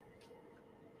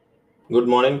Good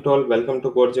morning to all. Welcome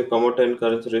to Courtesy Commodity and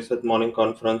Currency Research Morning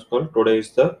Conference Call. Today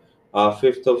is the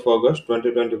 5th of August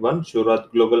 2021. शुरुआत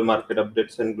global market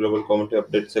updates and global commodity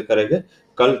update से करेंगे।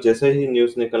 कल जैसे ही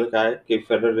news निकल के आए कि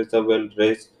federal reserve will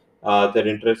raise their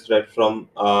interest rate from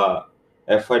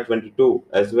FY22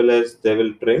 as well as they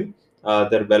will trim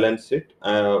their balance sheet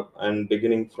and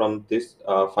beginning from this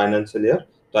financial year.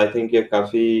 तो I think ये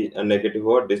काफी नेगेटिव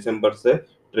हुआ दिसंबर से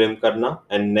ट्रिम करना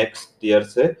एंड नेक्स्ट ईयर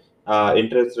से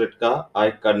interest rate का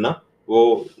hike करना। वो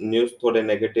न्यूज़ थोड़े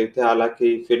नेगेटिव थे,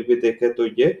 हालांकि फिर भी देखें तो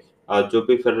ये जो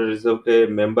भी फेडरल रिजर्व के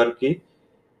मेंबर की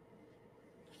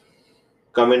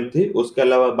कमेंट थी, उसके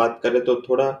अलावा बात करें तो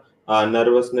थोड़ा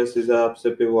नर्वसनेस इस हिसाब से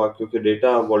भी हुआ क्योंकि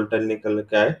डेटा वोलेटाइल निकल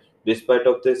के आए। डिस्पाइट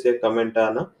ऑफ दिस ये कमेंट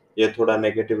आना ये थोड़ा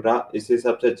नेगेटिव रहा। इस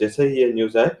हिसाब से जैसे ही ये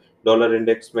न्यूज़ आए डॉलर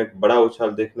इंडेक्स में एक बड़ा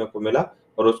उछाल देखने को मिला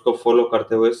और उसको फॉलो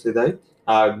करते हुए सीधा ही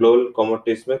ग्लोबल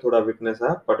कमोडिटीज में थोड़ा वीकनेस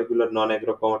आया, पर्टिकुलर नॉन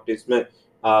एग्रो कमोडिटीज में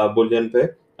बुलियन पे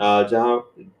जहां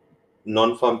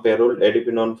non farm payroll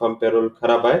ADP non farm payroll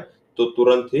खराब आए तो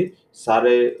तुरंत ही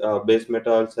सारे base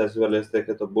metals as well as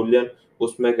देखे तो बुलियन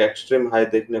उसमें एक एक्सट्रीम हाई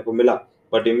देखने को मिला।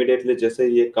 बट इमीडिएटली जैसे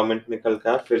ही ये कमेंट निकल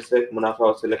का फिर से एक मुनाफा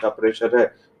वसूली का प्रेशर है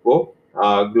वो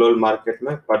ग्लोबल मार्केट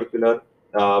में particular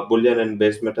bullion and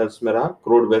base metals में रहा।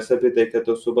 क्रूड वैसे भी देखे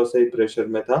तो सुबह से ही प्रेशर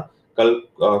में था। कल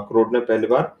क्रूड ने पहली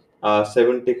बार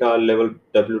 70 का लेवल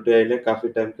डब्ल्यूटीआई ने काफी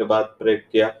टाइम के बाद ब्रेक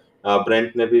किया।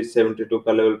 ब्रेंट ने भी 72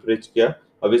 का लेवल ब्रीच किया।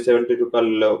 अभी 72 का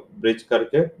ब्रिज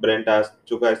करके ब्रेंट आ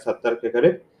चुका है 70 के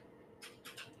करीब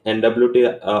एंड डब्ल्यूटी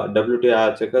आ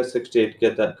चुका है 68 के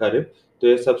करीब। तो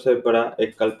ये सबसे बड़ा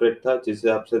एक कल्प्रिट था जिस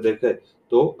हिसाब से देखे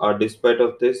तो डिस्पाइट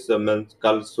ऑफ दिस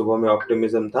कल सुबह में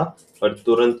ऑप्टिमिज्म था पर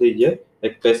तुरंत ही ये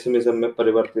एक पेसिमिज्म में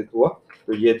परिवर्तित हुआ।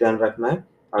 तो ये ध्यान रखना है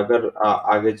अगर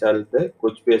आगे चलते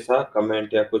कुछ भी ऐसा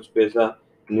कमेंट या कुछ भी ऐसा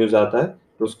न्यूज आता है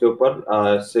तो उसके ऊपर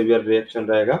सीवियर रिएक्शन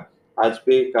रहेगा। आज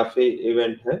भी काफी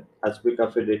इवेंट है, आज भी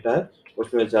काफी डेटा है,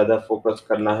 उसमें ज्यादा फोकस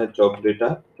करना है जॉब डेटा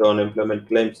जो अनएम्प्लॉयमेंट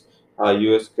क्लेम्स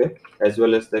यूएस के एज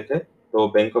वेल एज देखे तो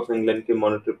बैंक ऑफ इंग्लैंड की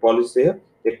मॉनेटरी पॉलिसी है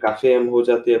ये काफी अहम हो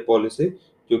जाती है पॉलिसी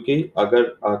क्योंकि अगर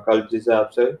कल जिस हिसाब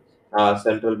से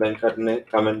सेंट्रल बैंकर ने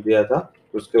कमेंट दिया था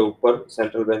तो उसके ऊपर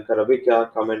सेंट्रल बैंकर अभी क्या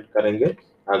कमेंट करेंगे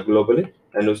ग्लोबली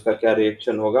एंड उसका क्या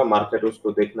रिएक्शन होगा मार्केट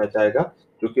उसको देखना चाहेगा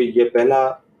क्योंकि ये पहला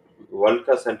वर्ल्ड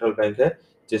का सेंट्रल बैंक है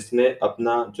जिसने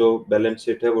अपना जो बैलेंस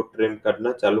शीट है वो ट्रिम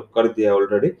करना चालू कर दिया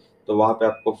ऑलरेडी। तो वहां पे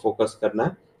आपको फोकस करना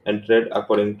है एंड ट्रेड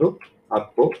अकॉर्डिंग टू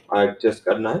आपको एडजस्ट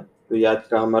करना है। तो ये आज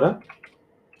का हमारा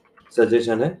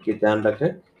सजेशन है कि ध्यान रखें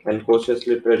एंड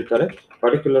कॉशियसली ट्रेड करें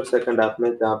पर्टिकुलर सेकंड हाफ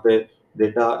में जहाँ पे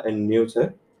डेटा एंड न्यूज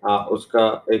है उसका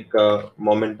एक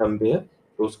मोमेंटम भी है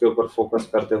तो उसके ऊपर फोकस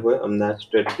करते हुए हमने आज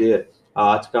ट्रेड दिए।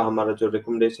 आज का हमारा जो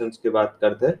रिकमेंडेशंस की बात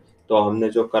करते हैं तो हमने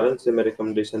जो करेंसी में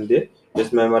रिकमेंडेशन दिए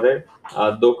जिसमें हमारे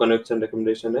दो कन्वेक्शन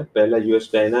रिकमेंडेशन है। पहला यूएस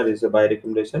डायनार is a buy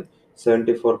recommendation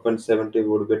 74.70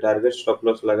 would be target, stop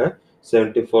loss लगा है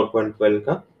 74.12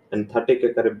 का एंड 30 के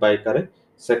करीब बाय करें।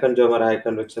 सेकंड जो हमारा हाई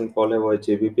कन्विक्शन कॉल है वो है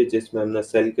जीबीपी जिसमें हमने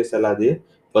सेल की सलाह दी है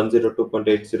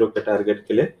 102.80 के टारगेट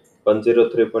के लिए,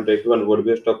 103.81 वुड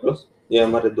बी स्टॉप लॉस। ये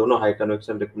हमारे दोनों हाई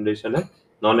कन्विक्शन रिकमेंडेशन है।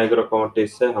 नॉन एग्रो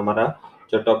कमोडिटीज से हमारा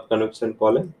जो टॉप कन्विक्शन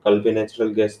कॉल है कल भी नेचुरल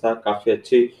गैस था, काफी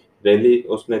अच्छी रैली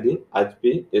उसने दी, आज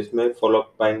भी इसमें फॉलो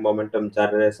अप बाइंग मोमेंटम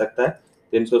जारी रह सकता है।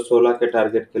 316 के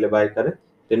टारगेट के लिए बाय करें,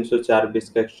 304.20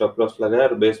 का स्टॉप लॉस लगाए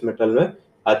और बेस मेटल में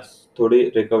आज थोड़ी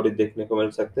रिकवरी देखने को मिल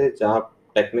सकती है जहां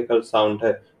टेक्निकल साउंड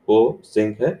है वो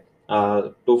सिंक है।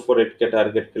 248 के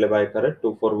टारगेट के लिए बाय करें,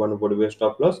 241 would be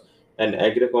stop loss and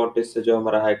agree commodities से जो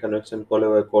हमारा हाई कन्विक्शन कॉल है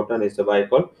वो cotton is a bye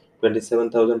call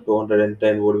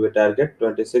 27,210 would be target,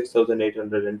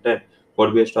 26,810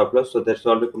 would be a stop loss. So that's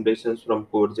all recommendations from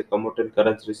Courtesy Commodity and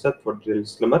Currency Research. For real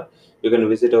disclaimer, you can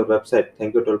visit our website.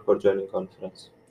 Thank you all for joining conference.